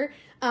see her,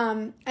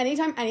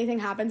 anytime anything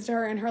happens to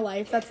her in her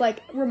life that's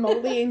like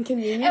remotely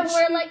inconvenient, and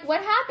we're like,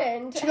 what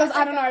happened? She goes,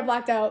 I don't know, I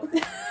blacked out.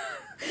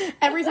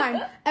 Every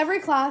time, every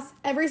class,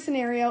 every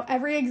scenario,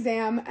 every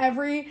exam,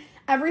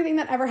 everything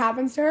that ever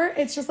happens to her,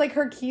 it's just like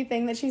her key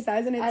thing that she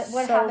says, and it's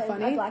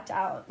funny. I blacked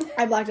out.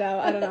 I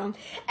don't know. Anyways,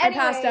 I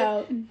passed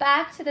out.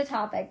 Back to the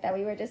topic that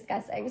we were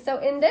discussing. So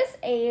in this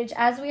age,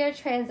 as we are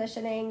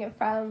transitioning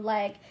from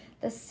like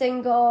the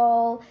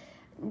single,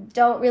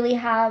 don't really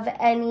have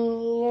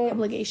any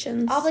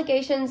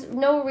obligations,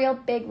 no real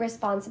big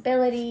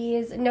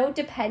responsibilities, no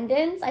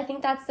dependence. I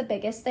think that's the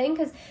biggest thing,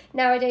 because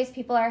nowadays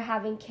people are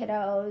having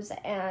kiddos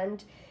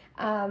and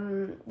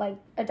like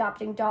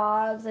adopting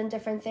dogs and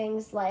different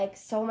things like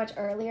so much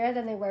earlier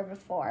than they were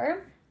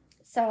before.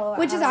 So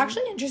which is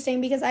actually interesting,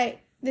 because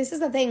this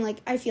is the thing, like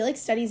I feel like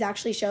studies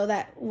actually show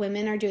that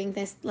women are doing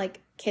this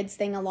like kids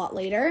thing a lot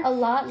later,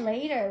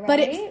 right? But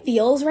it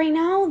feels right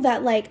now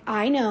that like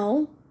I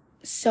know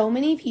so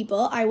many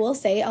people, I will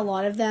say a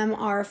lot of them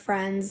are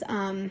friends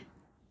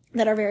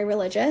that are very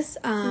religious,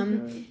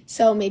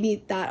 so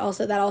maybe that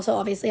also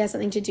obviously has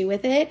something to do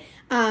with it,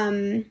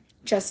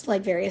 just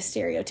like very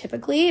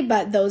stereotypically,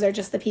 but those are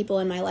just the people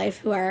in my life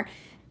who are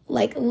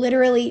like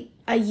literally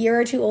a year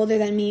or 2 older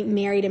than me,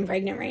 married and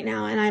pregnant right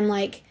now, and I'm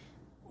like,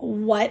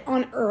 what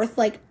on earth,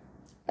 like.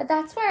 But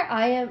that's where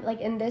I am, like,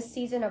 in this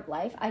season of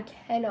life,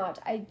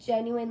 I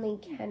genuinely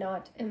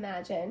cannot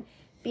imagine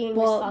being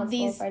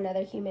responsible for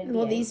another human being.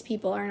 Well, these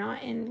people are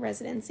not in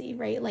residency,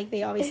 right? Like,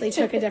 they obviously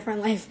took a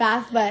different life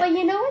path, but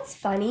you know what's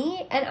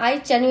funny? And I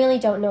genuinely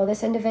don't know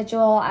this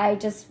individual. I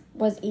just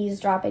was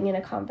eavesdropping in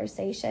a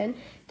conversation.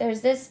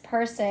 There's this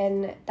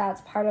person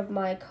that's part of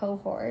my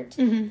cohort,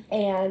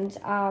 and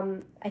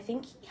I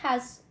think he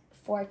has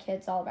 4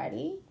 kids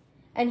already.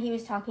 And he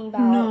was talking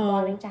about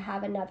wanting to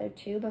have another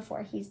 2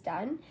 before he's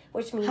done,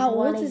 which means how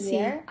 1 old a is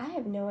year. I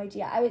have no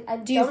idea. I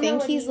do you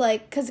think he's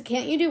like, because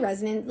can't you do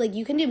resident, like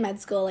you can do med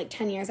school like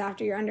 10 years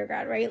after your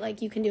undergrad, right?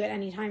 Like you can do it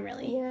anytime,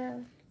 really. Yeah.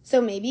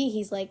 So maybe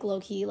he's like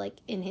low-key like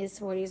in his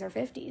 40s or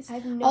 50s. I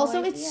have no also,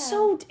 idea. It's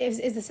so, is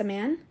this a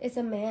man? It's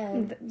a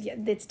man. Yeah,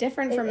 it's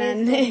different for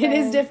men. It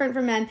is different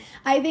for men.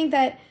 I think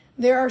that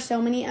there are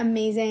so many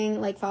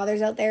amazing like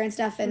fathers out there and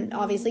stuff, and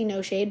obviously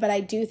no shade, but I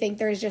do think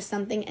there's just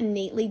something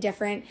innately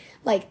different,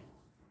 like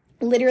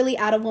literally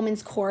out of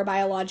woman's core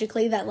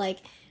biologically, that like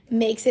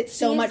makes it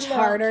so much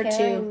harder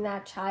to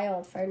that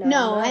child for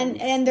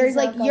and there's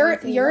like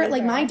you're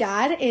like, my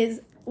dad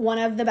is one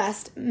of the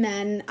best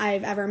men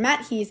I've ever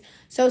met. He's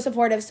so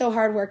supportive, so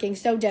hardworking,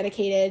 so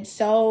dedicated,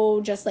 so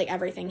just like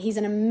everything. He's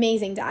an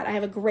amazing dad. I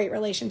have a great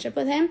relationship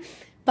with him,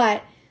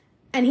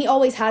 and he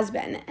always has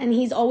been, and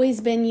he's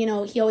always been, you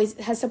know, he always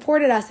has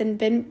supported us and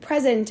been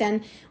present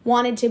and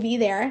wanted to be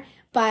there.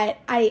 But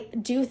I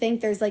do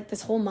think there's like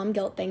this whole mom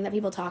guilt thing that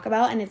people talk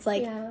about, and it's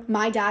like,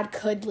 my dad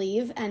could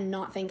leave and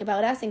not think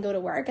about us and go to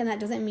work, and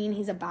that doesn't mean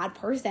he's a bad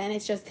person.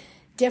 It's just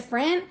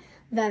different.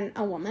 than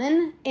a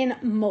woman in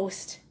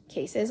most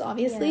cases,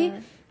 obviously.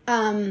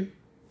 And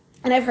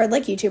I've heard,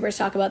 like, YouTubers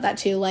talk about that,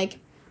 too. Like,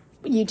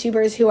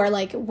 YouTubers who are,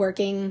 like,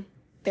 working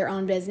their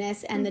own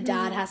business and the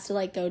dad has to,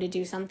 like, go to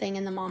do something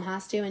and the mom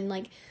has to. And,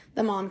 like,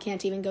 the mom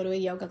can't even go to a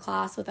yoga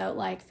class without,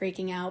 like,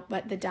 freaking out.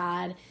 But the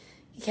dad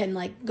can,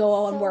 like,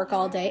 go and work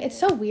all day. It's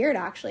so weird,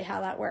 actually,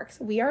 how that works.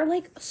 We are,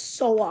 like,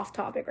 so off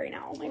topic right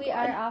now. Oh, my God. We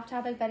are off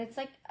topic, but it's,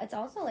 like, it's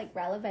also, like,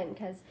 relevant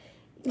because...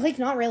 Like,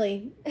 not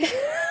really. Okay.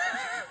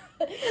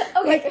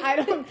 Like, I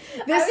don't...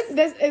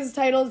 This is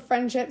titled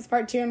Friendships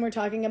Part 2, and we're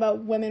talking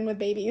about women with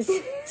babies.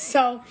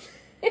 So,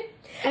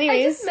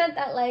 anyways. I just meant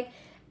that, like...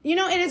 You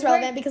know, it is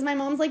relevant because my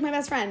mom's, like, my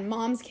best friend.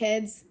 Moms,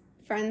 kids,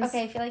 friends.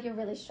 Okay, I feel like you're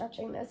really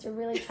stretching this. You're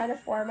really trying to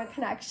form a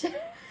connection.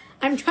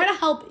 I'm trying to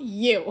help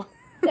you.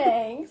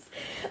 Thanks.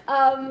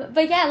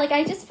 But yeah, like,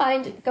 I just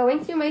find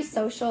going through my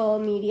social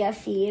media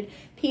feed,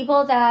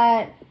 people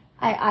that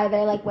I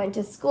either, like, went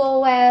to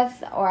school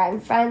with or I'm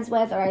friends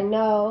with or I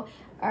know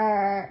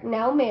are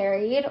now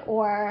married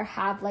or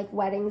have, like,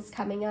 weddings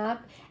coming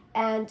up,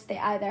 and they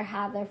either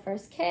have their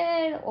first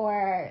kid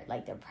or,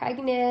 like, they're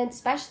pregnant.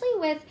 Especially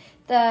with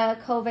the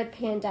COVID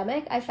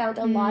pandemic, I found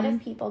a lot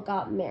of people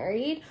got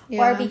married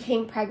or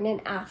became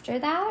pregnant after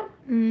that.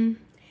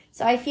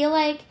 So I feel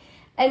like,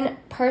 and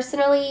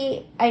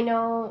personally, I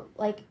know,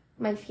 like,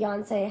 my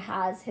fiance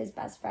has his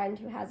best friend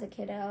who has a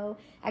kiddo.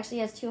 Actually,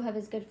 he has two of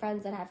his good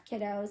friends that have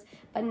kiddos,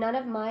 but none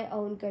of my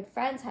own good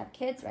friends have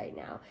kids right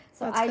now.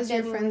 So that's because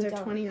your friends are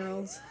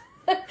 20-year-olds.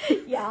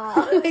 Yeah.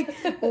 Like,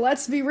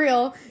 let's be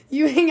real.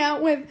 You hang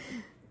out with,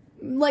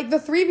 like, the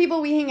 3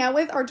 people we hang out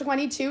with are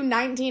 22,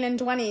 19, and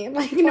 20.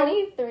 Like,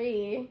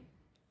 23. No.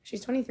 She's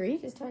 23?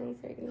 She's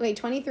 23. Wait,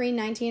 23,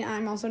 19.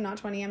 I'm also not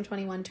 20. I'm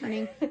 21,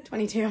 turning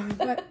 22.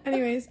 But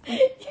anyways,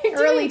 You're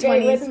early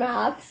doing 20s. great with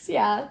maths,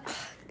 yeah.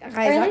 Guys,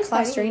 Early that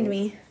class 20s. drained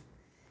me.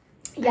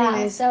 Yeah,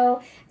 Anyways.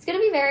 so it's going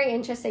to be very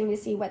interesting to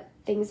see what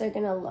things are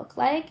going to look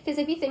like. Because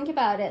if you think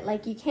about it,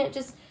 like, you can't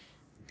just...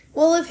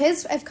 Well,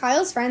 if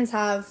Kyle's friends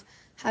have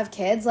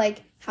kids,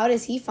 like, how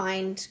does he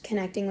find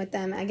connecting with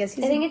them? I guess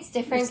I think it's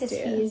different because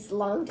he's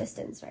long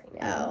distance right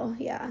now. Oh,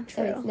 yeah, true.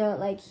 So it's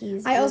not like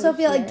he's... I also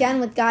feel, here. again,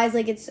 with guys,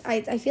 like,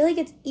 I feel like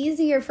it's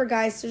easier for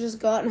guys to just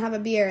go out and have a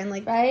beer and,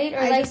 like... Right?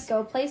 Or, like,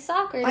 go play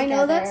soccer together. I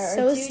know that's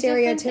so or do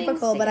different things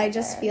stereotypical, but I together.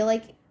 just feel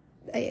like...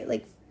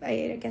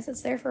 I guess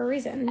it's there for a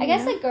reason. I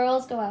guess, like,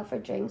 girls go out for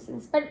drinks.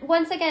 But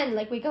once again,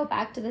 like, we go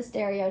back to the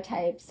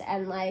stereotypes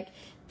and, like,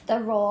 the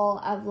role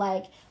of,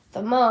 like,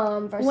 the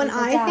mom versus when the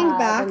I dad. think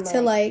back and,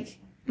 to, like,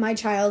 my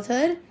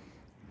childhood,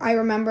 I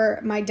remember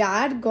my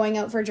dad going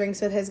out for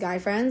drinks with his guy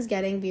friends,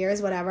 getting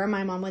beers, whatever.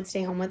 My mom would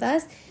stay home with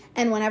us.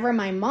 And whenever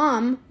my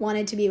mom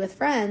wanted to be with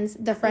friends,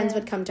 the friends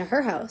would come to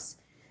her house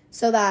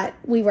so that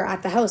we were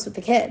at the house with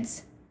the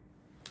kids.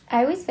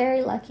 I was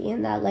very lucky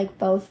in that, like,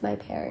 both my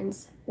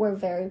parents were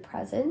very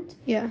present.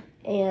 Yeah.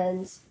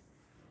 And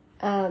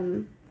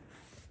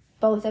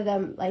both of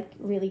them, like,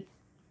 really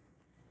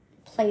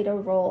played a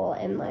role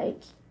in,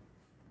 like,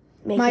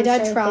 making my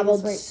dad sure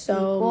traveled things were so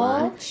equal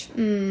much.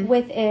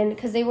 within,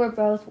 because they were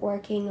both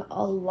working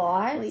a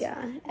lot.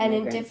 Yeah. And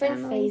in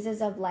different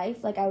phases of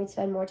life, like, I would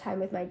spend more time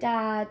with my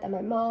dad than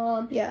my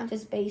mom. Yeah.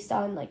 Just based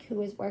on, like, who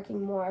was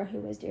working more, who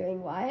was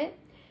doing what.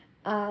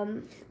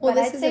 Well, but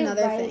this I'd is say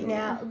another right thing.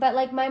 now, Yeah. but,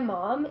 like, my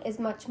mom is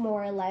much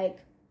more, like,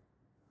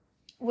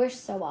 we're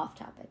so off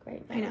topic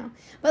right now. I know.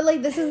 But,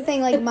 like, this is the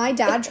thing. Like, my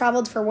dad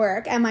traveled for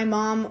work, and my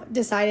mom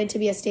decided to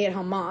be a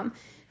stay-at-home mom.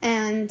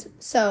 And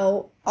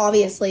so,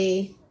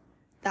 obviously,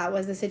 that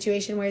was the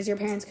situation, whereas your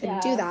parents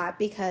couldn't do that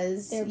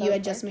because you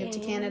had just moved to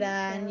Canada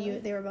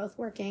and they were both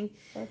working.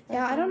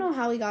 Yeah, I don't know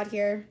how we got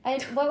here.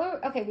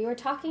 We were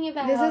talking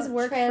about this is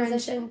work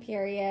transition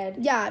period.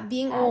 Yeah,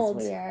 being old.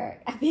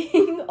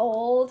 Being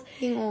old.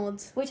 Being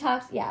old. We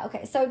talked,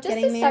 okay, so just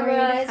Getting to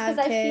summarize, married, because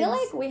I feel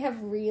kids. like we have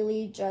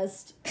really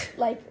just,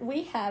 like,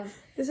 we have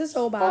This is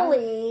so bad.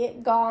 fully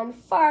gone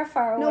far,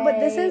 far away. No, but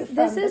this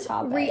is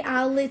topic.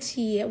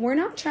 reality. We're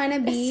not trying to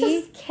be...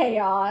 This is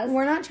chaos.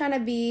 We're not trying to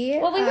be...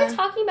 Well, we were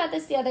talking about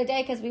this the other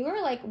day because we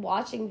were, like,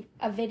 watching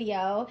a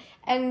video,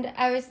 and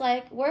I was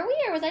like, were we,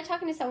 or was I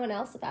talking to someone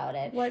else about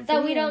it? What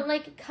that video? we don't,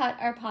 like, cut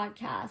our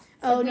podcasts.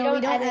 Oh, like, no,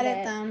 we don't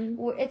edit them.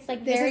 It's,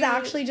 like, This is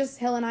actually just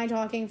Hill and I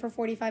talking for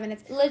 45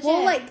 minutes. Legit.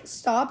 We'll, like,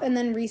 stop and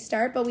then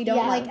restart, but we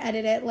don't, like,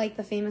 edit it like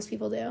the famous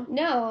people do.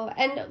 No,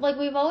 and, like,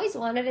 we've always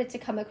wanted it to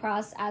come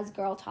across as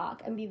girl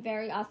talk and be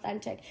very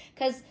authentic.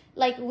 Because,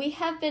 like, we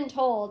have been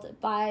told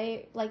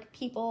by, like,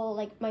 people,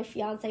 like, my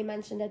fiance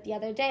mentioned it the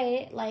other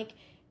day, like,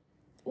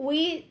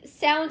 we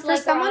sound like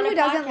for someone who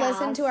doesn't podcast.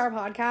 listen to our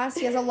podcast,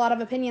 he has a lot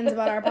of opinions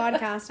about our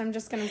podcast. I'm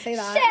just going to say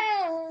that.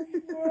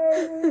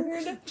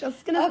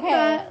 Just going to say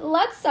that.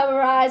 Let's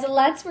summarize.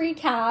 Let's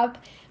recap.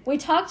 We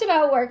talked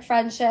about work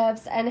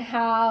friendships and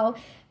how...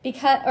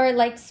 or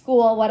like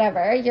school,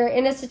 whatever, you're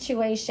in a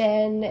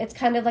situation, it's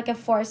kind of like a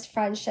forced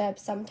friendship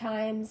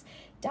sometimes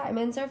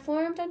diamonds are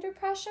formed under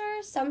pressure.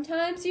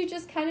 Sometimes you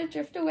just kind of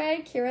drift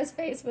away. Kira's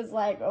face was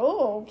like,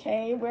 oh,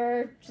 okay,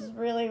 we're just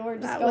going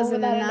with that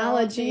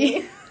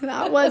analogy.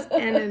 That was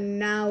an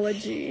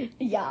analogy.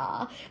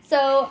 Yeah.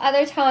 So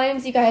other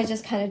times you guys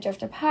just kind of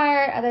drift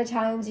apart. Other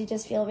times you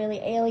just feel really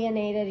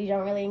alienated. You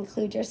don't really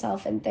include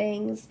yourself in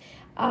things.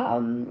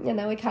 And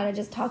then we kind of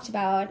just talked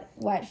about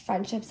what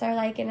friendships are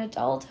like in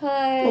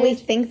adulthood. What we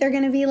think they're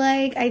going to be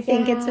like. I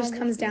think it just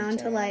comes down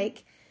to,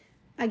 like,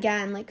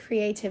 again, like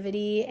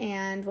creativity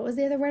and what was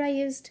the other word I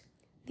used?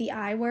 The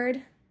I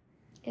word?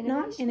 Innovation?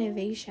 Not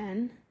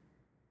innovation.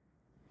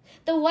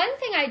 The one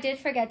thing I did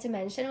forget to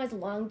mention was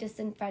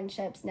long-distance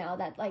friendships now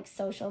that, like,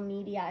 social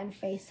media and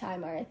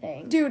FaceTime are a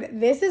thing. Dude,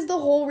 this is the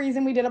whole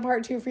reason we did a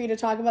part 2 for you to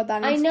talk about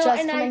that. And it's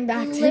just coming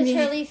back to me. I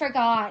literally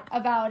forgot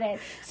about it.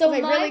 So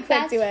okay, my really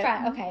quick, do it.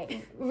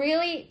 Okay,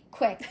 really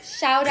quick.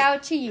 Shout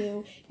out to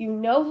you. You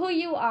know who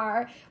you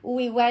are.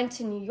 We went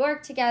to New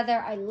York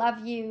together. I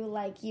love you.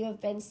 Like, you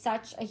have been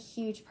such a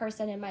huge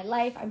person in my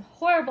life. I'm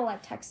horrible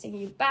at texting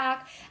you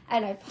back,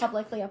 and I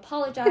publicly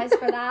apologize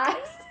for that.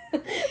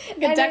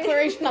 Like a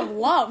declaration of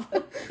love.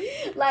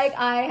 Like,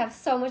 I have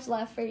so much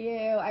love for you.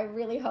 I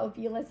really hope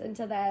you listen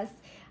to this.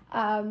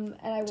 And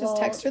I will just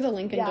text her the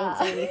link and don't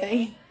say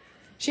anything.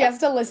 She has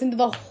to listen to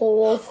the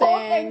whole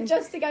thing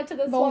just to get to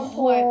this the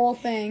whole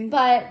thing.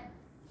 But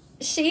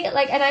she,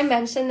 like, and I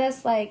mentioned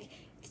this, like,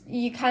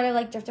 you kind of,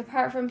 like, drift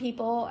apart from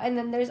people, and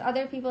then there's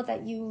other people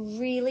that you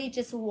really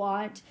just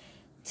want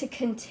to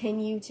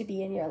continue to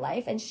be in your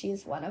life, and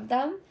she's one of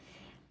them.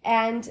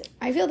 And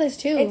I feel this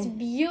too. It's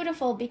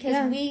beautiful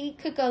because we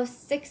could go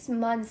 6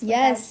 months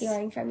without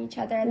hearing from each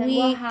other, and then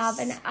we'll have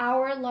an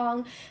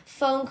hour-long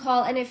phone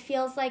call, and it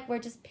feels like we're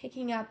just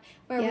picking up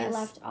where we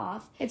left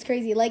off. It's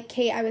crazy. Like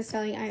Kate, I was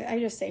telling, I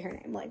just say her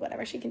name, like,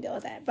 whatever, she can deal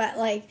with it. But,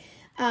 like,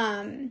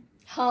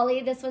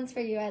 Holly, this one's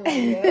for you. I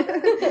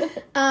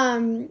love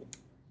you.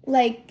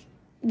 Like,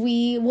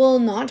 we will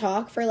not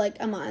talk for, like,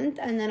 a month,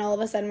 and then all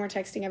of a sudden we're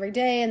texting every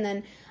day, and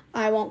then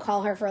I won't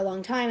call her for a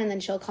long time, and then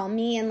she'll call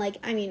me, and, like,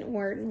 I mean,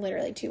 we're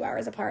literally 2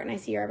 hours apart, and I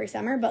see her every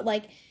summer, but,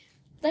 like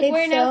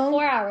we're now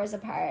 4 hours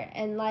apart,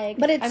 and, like,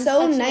 but it's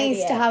so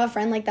nice to have a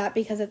friend like that,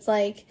 because it's,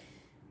 like,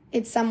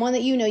 it's someone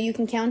that you know you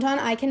can count on.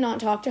 I cannot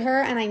talk to her,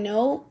 and I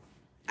know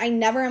I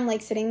never am,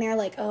 like, sitting there,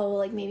 like, oh,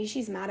 like, maybe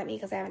she's mad at me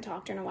because I haven't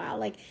talked to her in a while.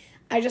 Like,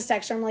 I just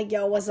text her, I'm like,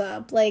 yo, what's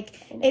up? Like,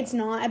 it's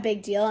not a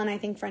big deal, and I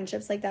think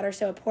friendships like that are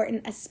so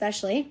important,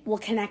 especially, we'll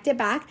connect it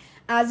back,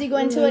 as you go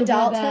into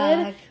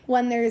adulthood,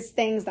 when there's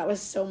things, that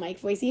was so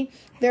Mike voicey,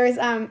 there's,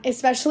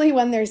 especially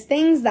when there's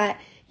things that,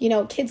 you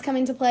know, kids come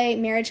into play,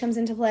 marriage comes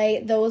into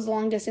play, those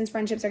long-distance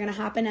friendships are going to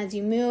happen as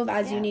you move,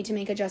 as you need to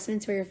make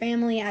adjustments for your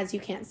family, as you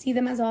can't see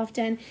them as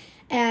often,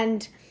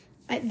 and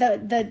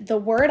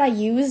the word I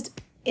used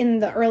in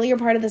the earlier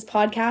part of this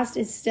podcast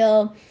is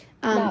still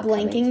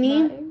blanking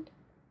me.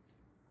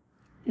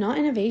 Not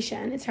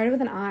innovation. It started with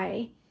an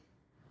I.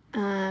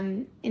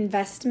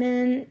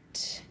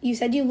 Investment. You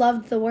said you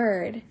loved the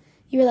word.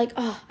 You were like,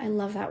 oh, I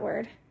love that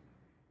word.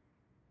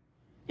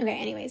 Okay,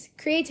 anyways.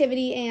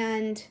 Creativity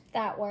and...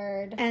 that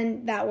word.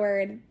 And that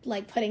word,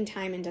 like, putting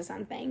time into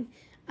something.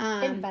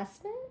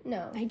 Investment?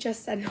 No. I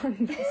just said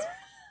non-investment.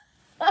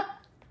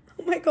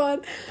 Oh my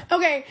god.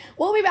 Okay,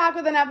 we'll be back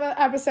with an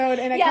episode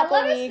in a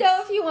couple weeks. Yeah, let us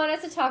know if you want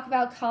us to talk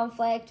about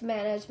conflict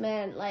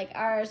management, like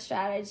our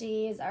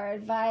strategies, our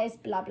advice,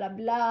 blah, blah,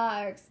 blah,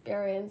 our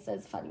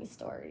experiences, funny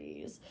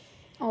stories.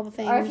 All the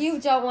things. Or if you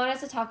don't want us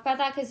to talk about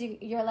that because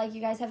you're like,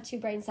 you guys have 2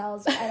 brain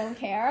cells, I don't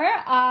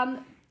care.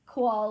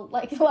 Cool.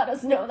 Like, let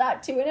us know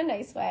that too in a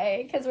nice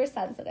way because we're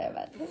sensitive.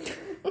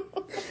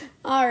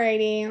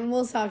 Alrighty.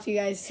 We'll talk to you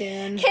guys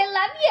soon. Okay,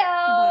 love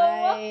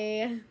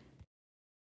you. Bye.